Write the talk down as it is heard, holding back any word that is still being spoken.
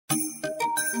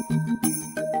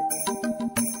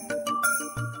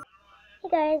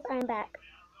guys, I'm back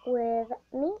with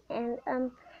me, and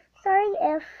sorry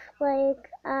if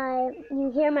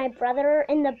you hear my brother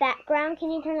in the background.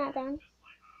 Can you turn that down?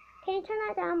 Can you turn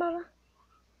that down, Bubba?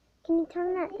 Can you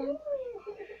turn that down?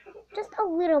 Just a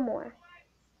little more.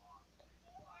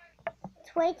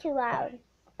 It's way too loud.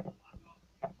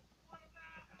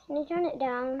 Can you turn it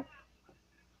down?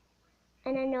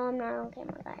 And I know I'm not on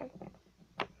camera, guys.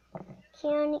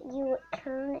 Can you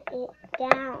turn it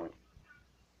down?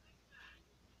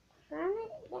 Turn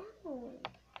it down.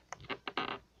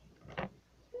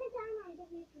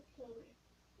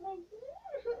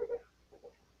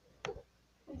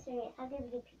 I'm serious. I'll give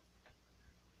you a piece.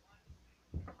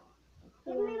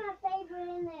 Give me my favorite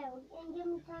in there and give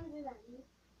me tons of them.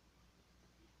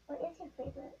 What is your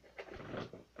favorite?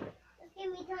 Just give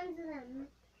me tons of them.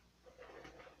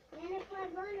 And if I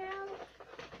run out,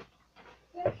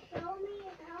 just show me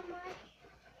how much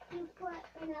you put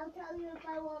and I'll tell you if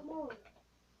I want more.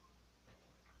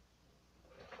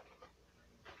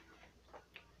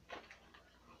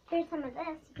 Here's some of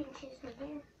this. You can choose from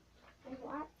here. There's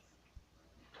lots.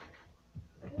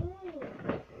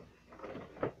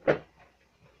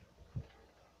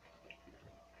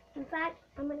 In fact,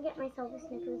 I'm going to get myself a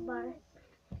Snickers bar.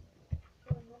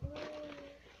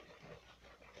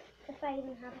 If I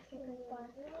even have a Snickers bar.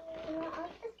 You know what? I'll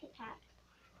get this Kit Kat.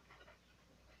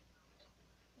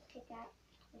 This Kit Kat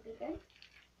would be good.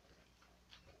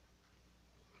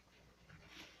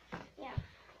 Yeah.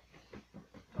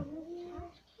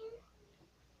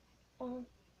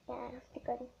 Yeah, that's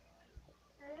good.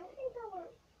 I don't think I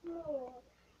want more.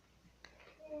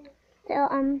 So,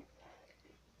 I'm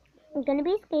gonna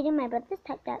be skating my brother's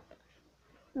teck deck.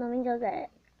 Let me go get it.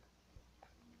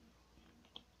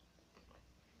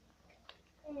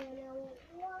 And I want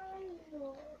one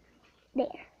more.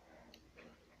 There.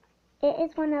 It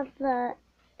is one of the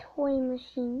toy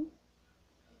machine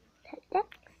teck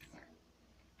decks.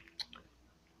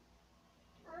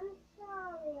 I'm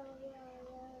sorry,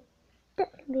 Aurora.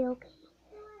 That can be okay.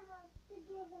 Do I have to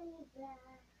give any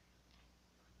back?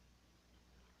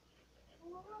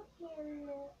 Look in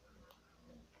there.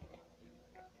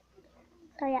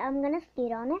 So yeah, I'm gonna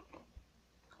skate on it.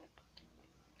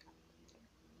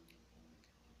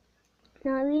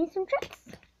 Now I'm reading some tricks.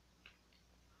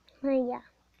 Yeah.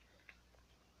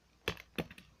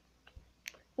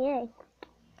 Yay.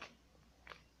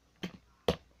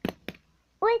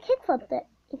 Oh, I kickflipped it.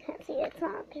 You can't see it. It's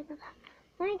not on camera.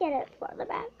 Let me get it farther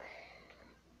back.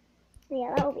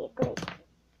 Yeah, that would be great.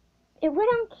 It went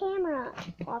on camera,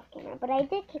 off camera, but I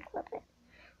did kickflip it.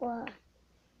 Whoa.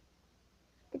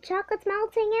 The chocolate's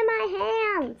melting in my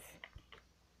hands.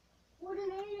 What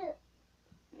did I eat it?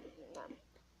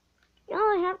 No,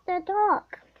 I have to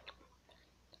talk.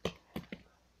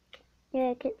 Yeah,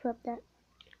 I kickflipped it.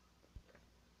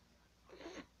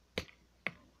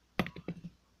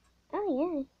 Oh,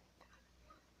 yeah.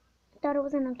 Thought it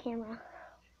wasn't on camera.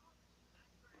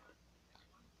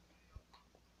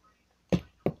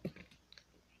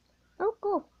 Oh,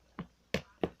 cool.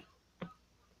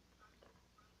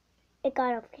 It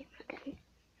got off camera again.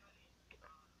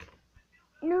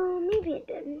 No, maybe it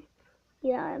didn't.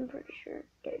 Yeah, I'm pretty sure it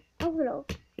did. A little.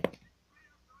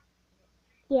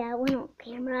 Yeah, it went off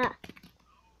camera.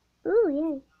 Ooh,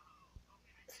 yay.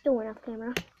 Still went off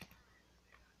camera.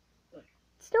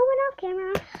 Still went off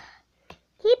camera.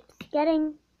 Keeps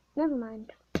getting... Never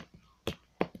mind.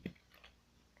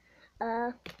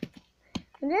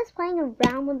 I'm just playing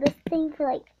around with this thing for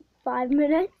like 5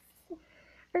 minutes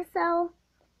or so.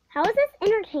 How is this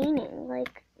entertaining?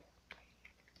 Like,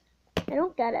 I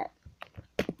don't get it.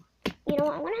 You know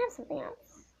what? I want to have something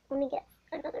else. Let me get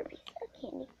another piece of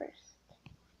candy first.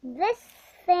 This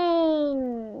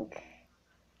thing.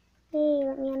 Hey,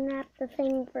 let me unwrap the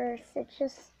thing first. It's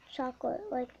just chocolate,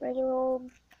 like regular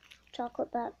old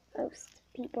chocolate that most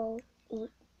people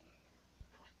eat.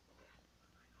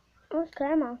 Oh, it's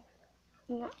caramel.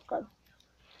 Not good.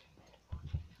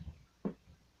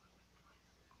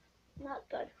 Not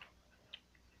good.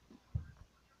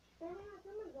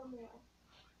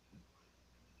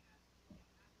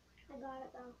 I got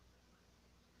it though.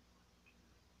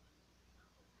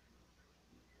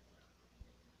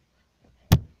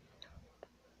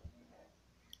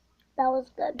 That was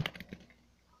good.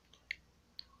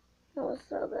 That was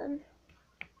so good.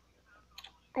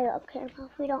 I love caramel,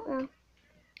 if we don't know.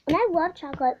 And I love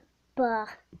chocolate, but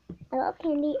I love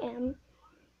candy and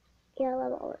yeah, I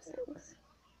love all those things.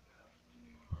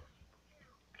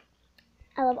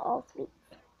 I love all sweets.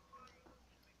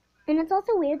 And it's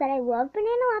also weird that I love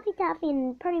banana Laffy Taffy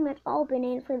and pretty much all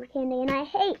banana flavored candy, and I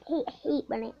hate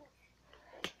bananas.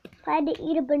 If I had to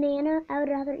eat a banana, I would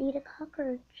rather eat a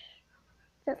cockroach.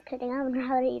 Just kidding, I would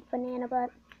rather eat banana, but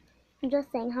I'm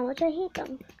just saying how much I hate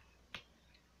them.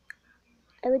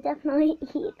 I would definitely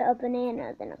eat a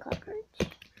banana than a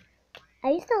cockroach.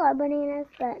 I used to love bananas,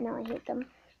 but now I hate them.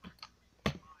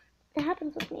 It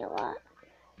happens with me a lot.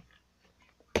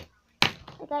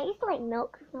 Like, I used to like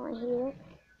milk, now I hate it.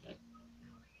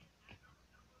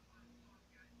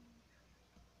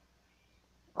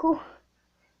 Cool.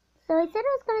 So I said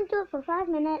I was going to do it for 5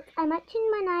 minutes. I might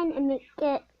change my 9 and make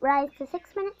it rise to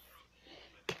 6 minutes.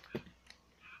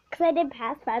 Because I did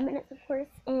pass 5 minutes, of course.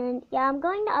 And yeah, I'm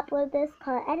going to upload this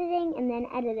called editing and then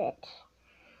edit it.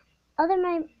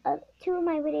 Two of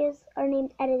my videos are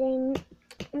named editing.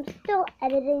 I'm still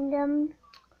editing them.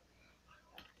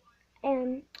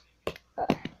 And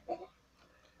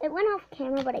it went off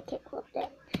camera, but I kick-flipped it.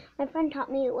 My friend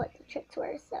taught me what the tricks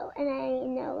were, so, and I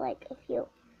know, like, if you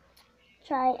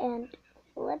try and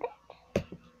flip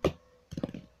it,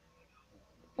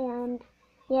 and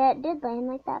yeah, it did land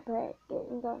like that, but it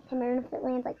didn't go on camera. And if it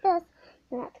lands like this,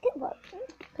 then I have to kick-flip,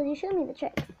 because you showed me the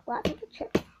tricks, lots of the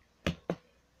tricks.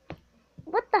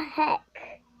 What the heck?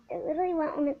 It literally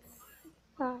went on its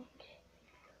side.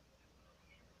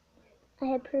 I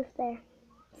had proof there.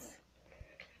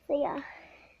 So yeah.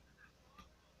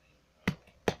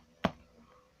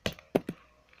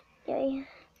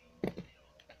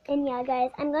 And yeah,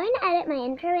 guys, I'm going to edit my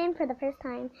intro in for the first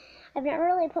time. I've never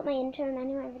really put my intro in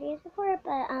any of my videos before, but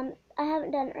I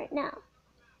haven't done it right now.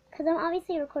 Because I'm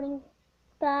obviously recording,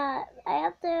 but I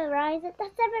have to rise it.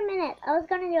 That's 7 minutes. I was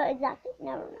going to do it exactly.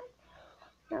 Never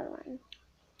mind.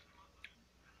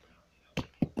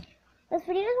 This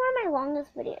video is one of my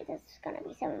longest videos. It's going to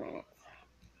be 7 minutes.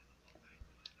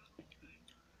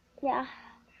 Yeah,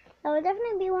 that would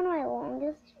definitely be one of my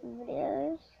longest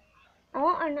videos. I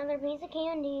want another piece of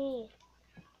candy.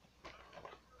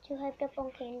 Too hyped up on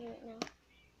candy right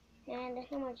now. And there's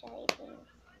no more jelly beans.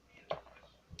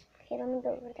 Okay, let me go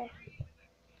over there.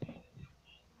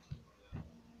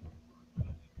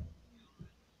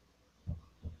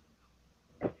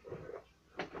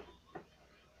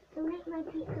 Don't make my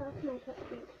pizza off my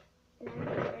cookies. And I'm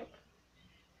hungry.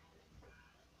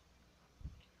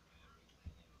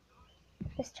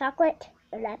 This chocolate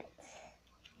rabbits.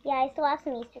 Yeah, I still have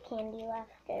some Easter candy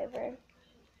left over.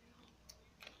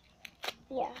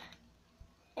 Yeah,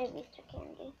 I have Easter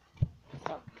candy.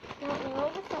 So, now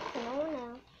roll this up to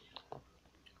no.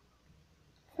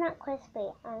 It's not crispy.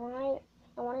 I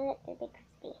wanted it to be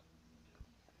crispy.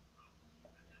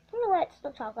 You know what? It's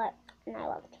still chocolate, and I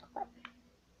love chocolate.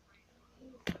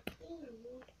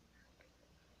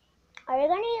 Are you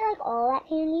gonna eat like all that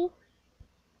candy?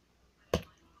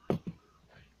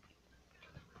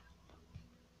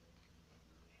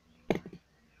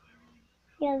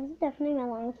 Yeah, this is definitely my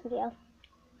longest video.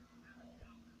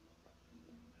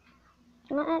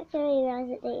 I'm not actually realize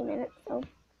it 8 minutes, so